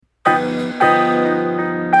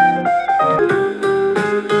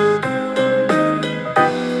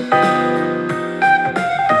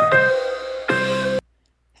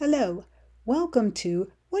Welcome to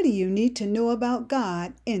What Do You Need to Know About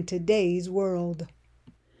God in Today's World?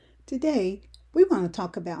 Today, we want to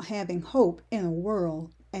talk about having hope in a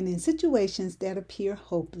world and in situations that appear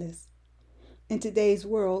hopeless. In today's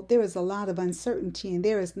world, there is a lot of uncertainty and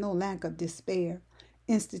there is no lack of despair.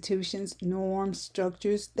 Institutions, norms,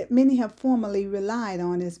 structures that many have formerly relied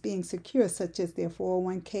on as being secure, such as their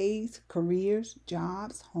 401ks, careers,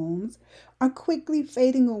 jobs, homes, are quickly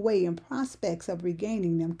fading away, and prospects of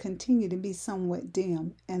regaining them continue to be somewhat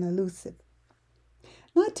dim and elusive.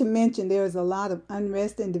 Not to mention there is a lot of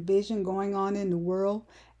unrest and division going on in the world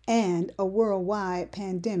and a worldwide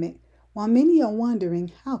pandemic, while many are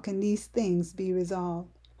wondering how can these things be resolved.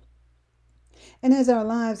 And as our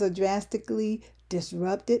lives are drastically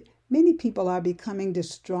disrupted, many people are becoming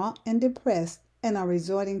distraught and depressed and are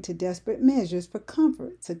resorting to desperate measures for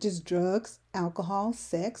comfort, such as drugs, alcohol,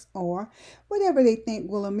 sex, or whatever they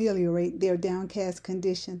think will ameliorate their downcast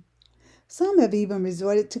condition. Some have even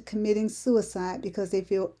resorted to committing suicide because they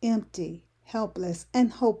feel empty, helpless,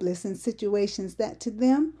 and hopeless in situations that to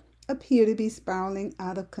them appear to be spiraling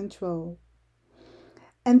out of control.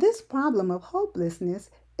 And this problem of hopelessness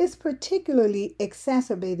is particularly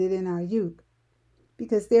exacerbated in our youth,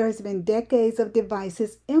 because there has been decades of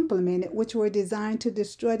devices implemented which were designed to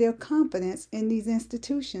destroy their confidence in these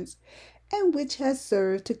institutions and which has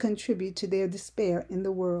served to contribute to their despair in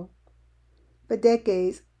the world. For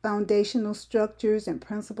decades, foundational structures and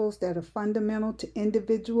principles that are fundamental to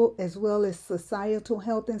individual as well as societal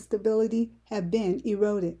health and stability have been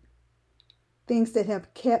eroded. Things that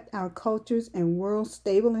have kept our cultures and world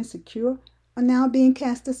stable and secure are now being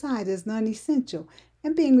cast aside as non-essential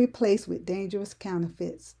and being replaced with dangerous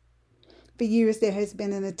counterfeits. For years, there has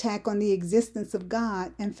been an attack on the existence of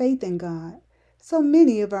God and faith in God. So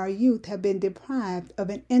many of our youth have been deprived of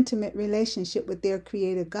an intimate relationship with their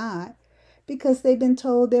Creator God because they've been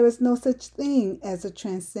told there is no such thing as a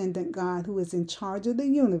transcendent God who is in charge of the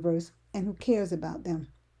universe and who cares about them.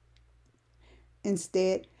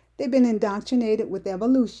 Instead, they've been indoctrinated with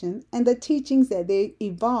evolution and the teachings that they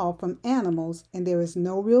evolved from animals, and there is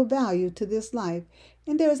no real value to this life,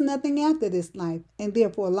 and there is nothing after this life, and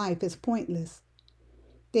therefore life is pointless.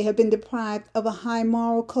 They have been deprived of a high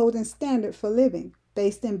moral code and standard for living,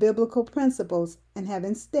 based in biblical principles, and have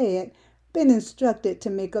instead been instructed to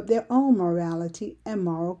make up their own morality and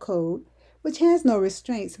moral code, which has no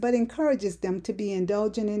restraints but encourages them to be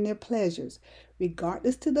indulgent in their pleasures,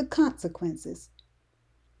 regardless to the consequences.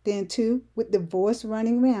 Then, too, with divorce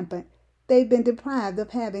running rampant, they've been deprived of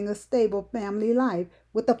having a stable family life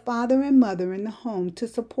with a father and mother in the home to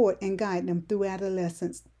support and guide them through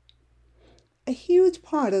adolescence. A huge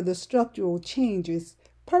part of the structural changes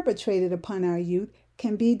perpetrated upon our youth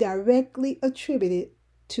can be directly attributed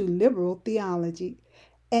to liberal theology,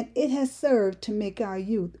 and it has served to make our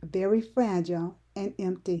youth very fragile and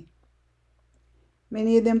empty.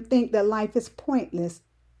 Many of them think that life is pointless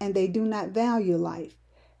and they do not value life.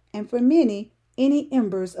 And for many, any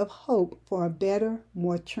embers of hope for a better,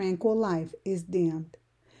 more tranquil life is dimmed.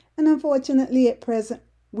 And unfortunately, at present,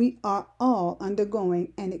 we are all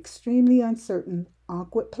undergoing an extremely uncertain,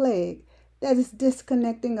 awkward plague that is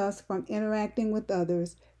disconnecting us from interacting with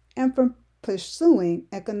others and from pursuing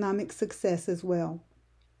economic success as well.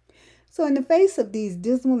 So in the face of these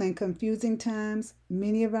dismal and confusing times,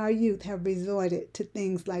 many of our youth have resorted to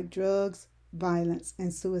things like drugs, violence,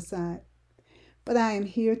 and suicide. But I am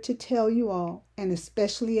here to tell you all, and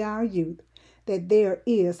especially our youth, that there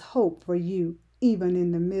is hope for you, even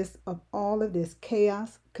in the midst of all of this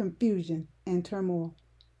chaos, confusion, and turmoil.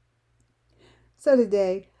 So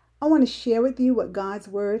today, I want to share with you what God's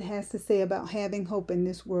Word has to say about having hope in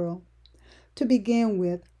this world. To begin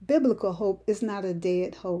with, biblical hope is not a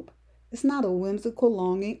dead hope. It's not a whimsical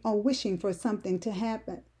longing or wishing for something to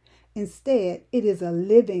happen. Instead, it is a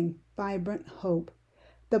living, vibrant hope.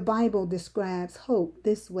 The Bible describes hope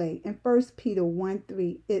this way. In 1 Peter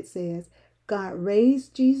 1:3, it says, God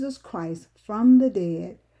raised Jesus Christ from the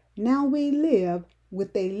dead. Now we live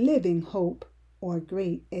with a living hope or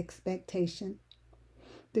great expectation.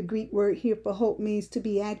 The Greek word here for hope means to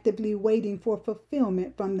be actively waiting for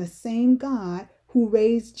fulfillment from the same God who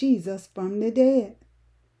raised Jesus from the dead.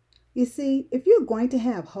 You see, if you're going to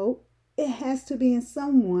have hope, it has to be in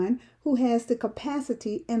someone who has the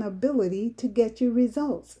capacity and ability to get you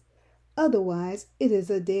results. Otherwise, it is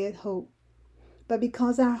a dead hope. But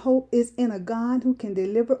because our hope is in a God who can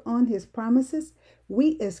deliver on his promises,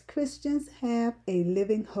 we as Christians have a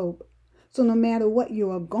living hope. So no matter what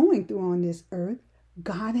you are going through on this earth,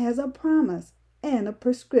 God has a promise and a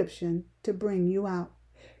prescription to bring you out.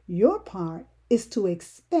 Your part is to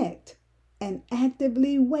expect and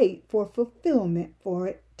actively wait for fulfillment for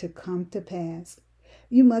it to come to pass.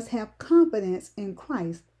 You must have confidence in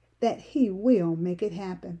Christ that He will make it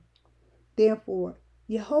happen. Therefore,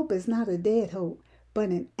 your hope is not a dead hope, but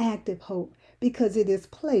an active hope, because it is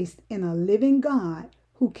placed in a living God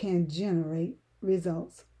who can generate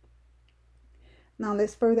results. Now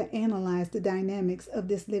let's further analyze the dynamics of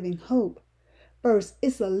this living hope. First,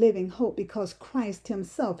 it's a living hope because Christ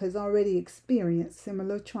Himself has already experienced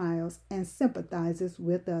similar trials and sympathizes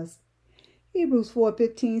with us. Hebrews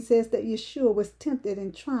 4:15 says that Yeshua was tempted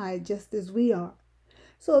and tried just as we are.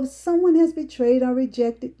 So if someone has betrayed or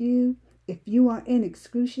rejected you, if you are in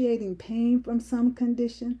excruciating pain from some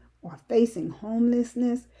condition or facing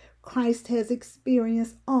homelessness, Christ has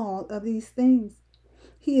experienced all of these things.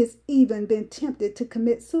 He has even been tempted to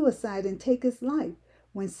commit suicide and take his life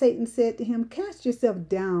when Satan said to him, "Cast yourself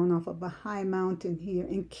down off of a high mountain here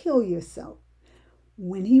and kill yourself."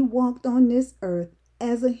 When he walked on this earth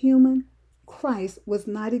as a human, Christ was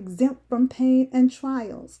not exempt from pain and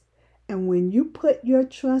trials. And when you put your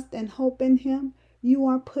trust and hope in Him, you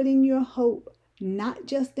are putting your hope not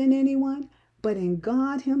just in anyone, but in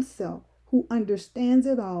God Himself, who understands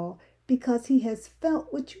it all because He has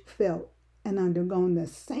felt what you felt and undergone the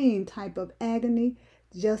same type of agony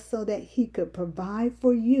just so that He could provide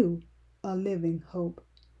for you a living hope.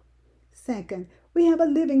 Second, we have a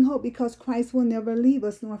living hope because Christ will never leave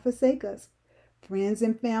us nor forsake us. Friends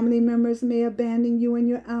and family members may abandon you in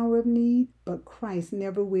your hour of need, but Christ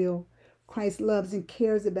never will. Christ loves and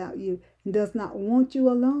cares about you and does not want you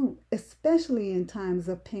alone, especially in times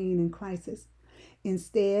of pain and crisis.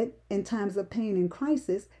 Instead, in times of pain and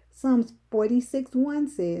crisis, Psalms 46:1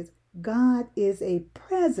 says, God is a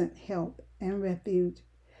present help and refuge.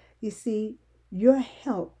 You see, your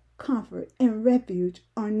help, comfort, and refuge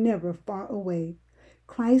are never far away.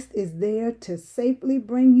 Christ is there to safely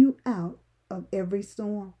bring you out of every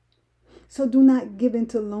storm. So do not give in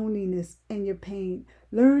to loneliness and your pain.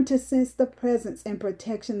 Learn to sense the presence and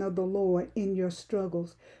protection of the Lord in your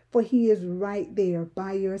struggles, for He is right there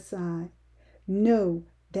by your side. Know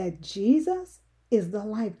that Jesus is the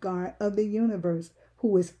lifeguard of the universe,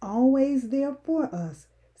 who is always there for us,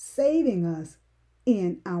 saving us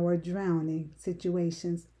in our drowning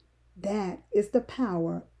situations. That is the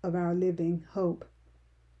power of our living hope.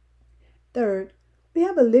 Third, we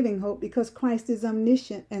have a living hope because Christ is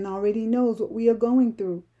omniscient and already knows what we are going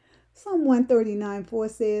through. Psalm 139:4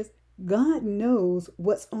 says, God knows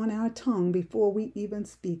what's on our tongue before we even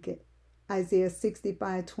speak it. Isaiah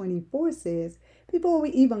 65:24 says, before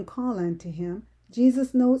we even call unto Him,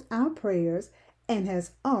 Jesus knows our prayers and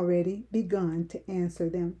has already begun to answer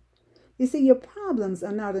them. You see, your problems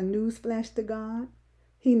are not a newsflash to God.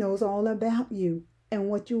 He knows all about you and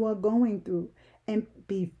what you are going through. And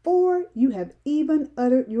before you have even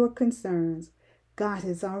uttered your concerns, God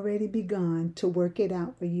has already begun to work it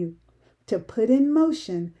out for you, to put in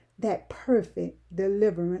motion that perfect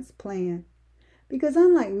deliverance plan. Because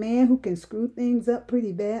unlike man who can screw things up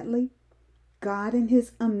pretty badly, God in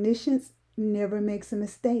His omniscience never makes a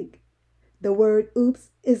mistake. The word oops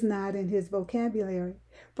is not in His vocabulary,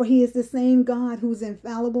 for He is the same God whose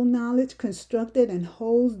infallible knowledge constructed and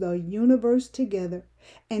holds the universe together,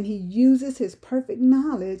 and He uses His perfect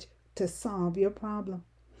knowledge to solve your problem.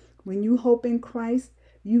 When you hope in Christ,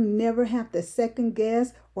 you never have to second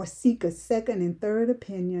guess or seek a second and third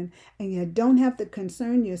opinion, and you don't have to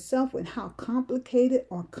concern yourself with how complicated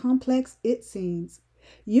or complex it seems.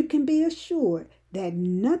 You can be assured that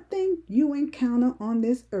nothing you encounter on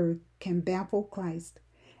this earth can baffle Christ.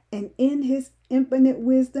 And in His infinite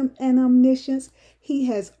wisdom and omniscience, He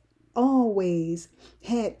has always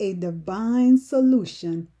had a divine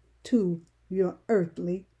solution to your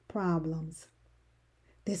earthly problems.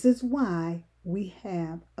 This is why we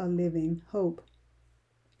have a living hope.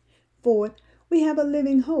 Fourth, we have a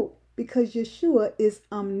living hope because Yeshua is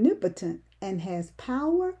omnipotent and has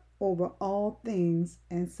power over all things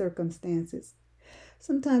and circumstances.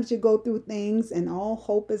 Sometimes you go through things and all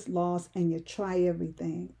hope is lost and you try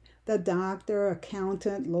everything. The doctor,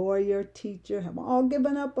 accountant, lawyer, teacher have all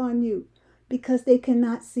given up on you because they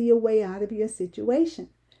cannot see a way out of your situation.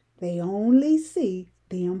 They only see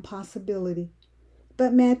the impossibility.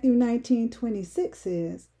 But Matthew 19:26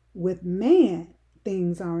 says, with man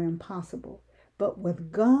things are impossible, but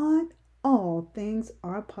with God all things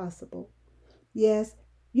are possible. Yes,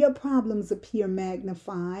 your problems appear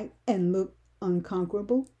magnified and look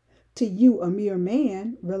unconquerable to you, a mere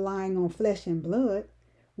man relying on flesh and blood,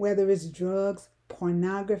 whether it's drugs,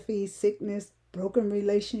 pornography, sickness, broken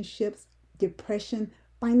relationships, depression,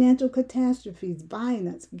 financial catastrophes,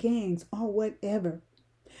 violence, gangs, or whatever.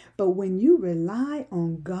 But when you rely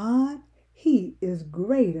on God, He is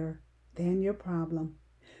greater than your problem.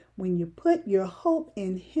 When you put your hope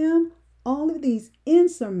in Him, all of these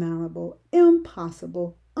insurmountable,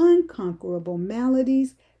 impossible, unconquerable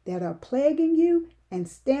maladies that are plaguing you and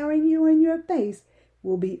staring you in your face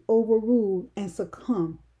will be overruled and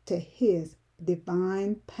succumb to His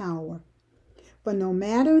divine power. For no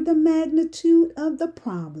matter the magnitude of the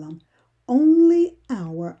problem, only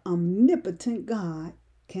our omnipotent God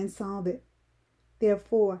can solve it.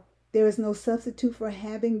 Therefore, there is no substitute for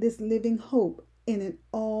having this living hope in an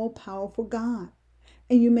all-powerful God.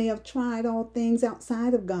 And you may have tried all things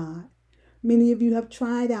outside of God. Many of you have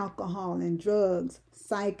tried alcohol and drugs,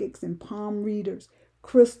 psychics and palm readers,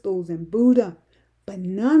 crystals and Buddha, but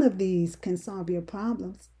none of these can solve your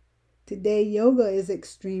problems. Today, yoga is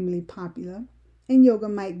extremely popular, and yoga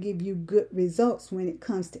might give you good results when it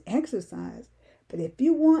comes to exercise. But if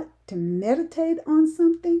you want to meditate on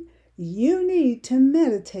something, you need to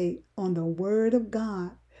meditate on the Word of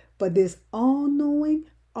God. For this all-knowing,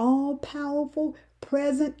 all-powerful,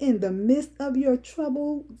 present in the midst of your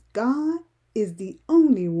trouble, God is the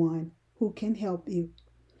only one who can help you.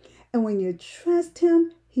 And when you trust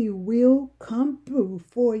Him, He will come through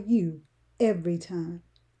for you every time.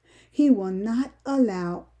 He will not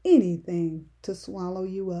allow anything to swallow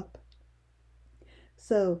you up.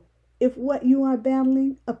 So, if what you are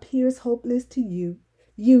battling appears hopeless to you,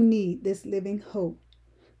 you need this living hope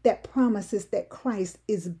that promises that Christ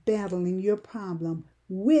is battling your problem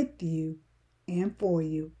with you and for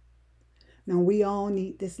you. Now, we all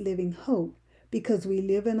need this living hope because we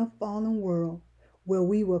live in a fallen world where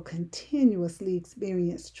we will continuously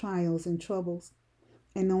experience trials and troubles.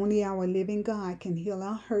 And only our living God can heal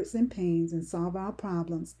our hurts and pains and solve our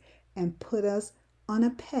problems and put us on a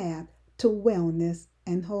path to wellness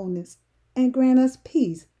and wholeness and grant us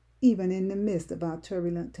peace even in the midst of our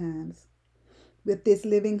turbulent times. With this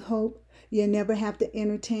living hope, you never have to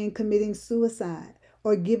entertain committing suicide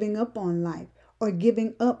or giving up on life or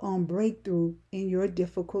giving up on breakthrough in your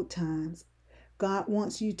difficult times. God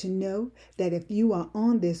wants you to know that if you are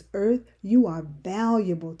on this earth, you are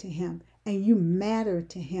valuable to Him and you matter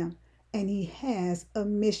to Him, and He has a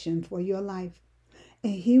mission for your life.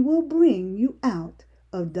 And He will bring you out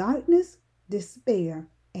of darkness, despair,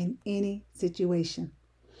 and any situation.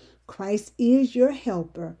 Christ is your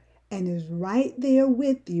helper and is right there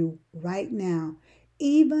with you right now.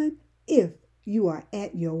 Even if you are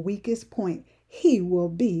at your weakest point, He will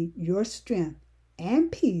be your strength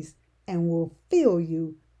and peace and will fill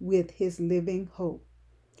you with His living hope,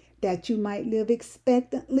 that you might live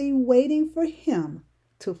expectantly waiting for Him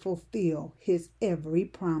to fulfill His every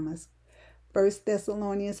promise. 1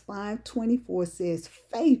 Thessalonians 5:24 says,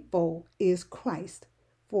 "Faithful is Christ,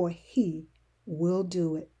 for He will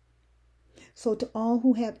do it." So to all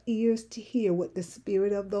who have ears to hear what the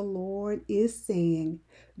Spirit of the Lord is saying,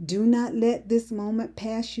 do not let this moment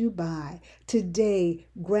pass you by. Today,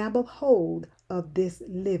 grab a hold of this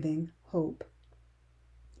living hope.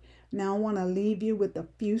 Now I want to leave you with a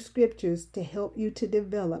few scriptures to help you to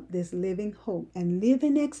develop this living hope and live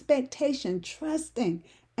in expectation, trusting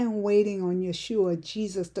and waiting on Yeshua,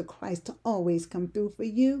 Jesus the Christ, to always come through for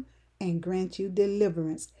you and grant you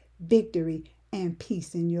deliverance, victory, and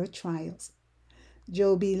peace in your trials.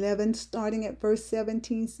 Job 11, starting at verse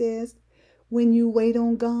 17 says, "When you wait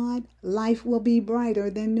on God, life will be brighter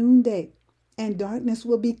than noonday, and darkness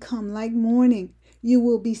will become like morning. You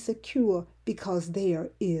will be secure because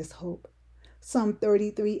there is hope." Psalm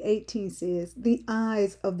 33:18 says, "The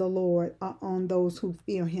eyes of the Lord are on those who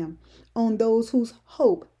fear Him, on those whose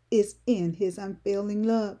hope is in His unfailing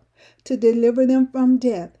love, to deliver them from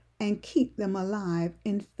death and keep them alive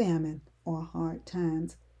in famine or hard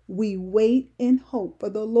times." We wait in hope for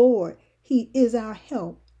the Lord. He is our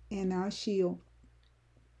help and our shield.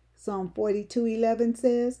 Psalm 42:11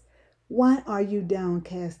 says, "Why are you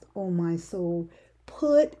downcast, O my soul?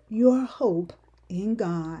 Put your hope in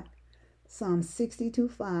God." Psalm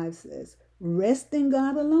 62:5 says, "Rest in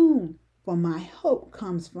God alone, for my hope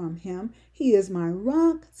comes from Him. He is my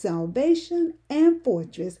rock, salvation, and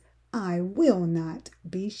fortress. I will not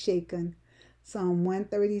be shaken." Psalm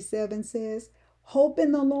 137 says, "Hope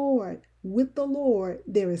in the Lord. With the Lord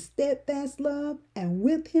there is steadfast love, and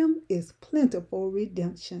with Him is plentiful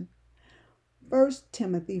redemption." 1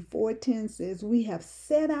 Timothy 4:10 says, "We have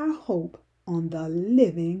set our hope on the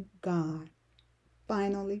living God."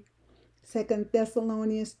 Finally, 2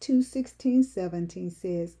 Thessalonians 2:16-17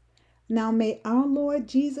 says, "Now may our Lord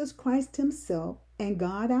Jesus Christ Himself and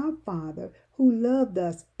God our Father, who loved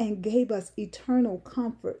us and gave us eternal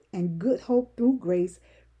comfort and good hope through grace,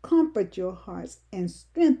 comfort your hearts and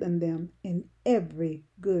strengthen them in every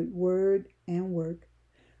good word and work."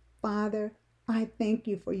 Father, I thank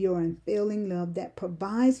you for your unfailing love that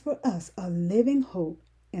provides for us a living hope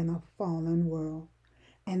in a fallen world.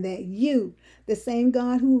 And that you, the same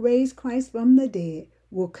God who raised Christ from the dead,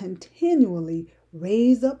 will continually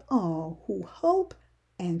raise up all who hope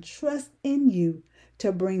and trust in you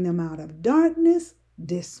to bring them out of darkness,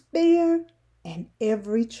 despair, and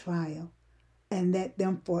every trial, and let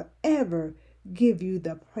them forever give you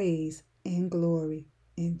the praise and glory.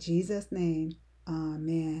 In Jesus' name,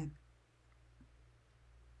 amen.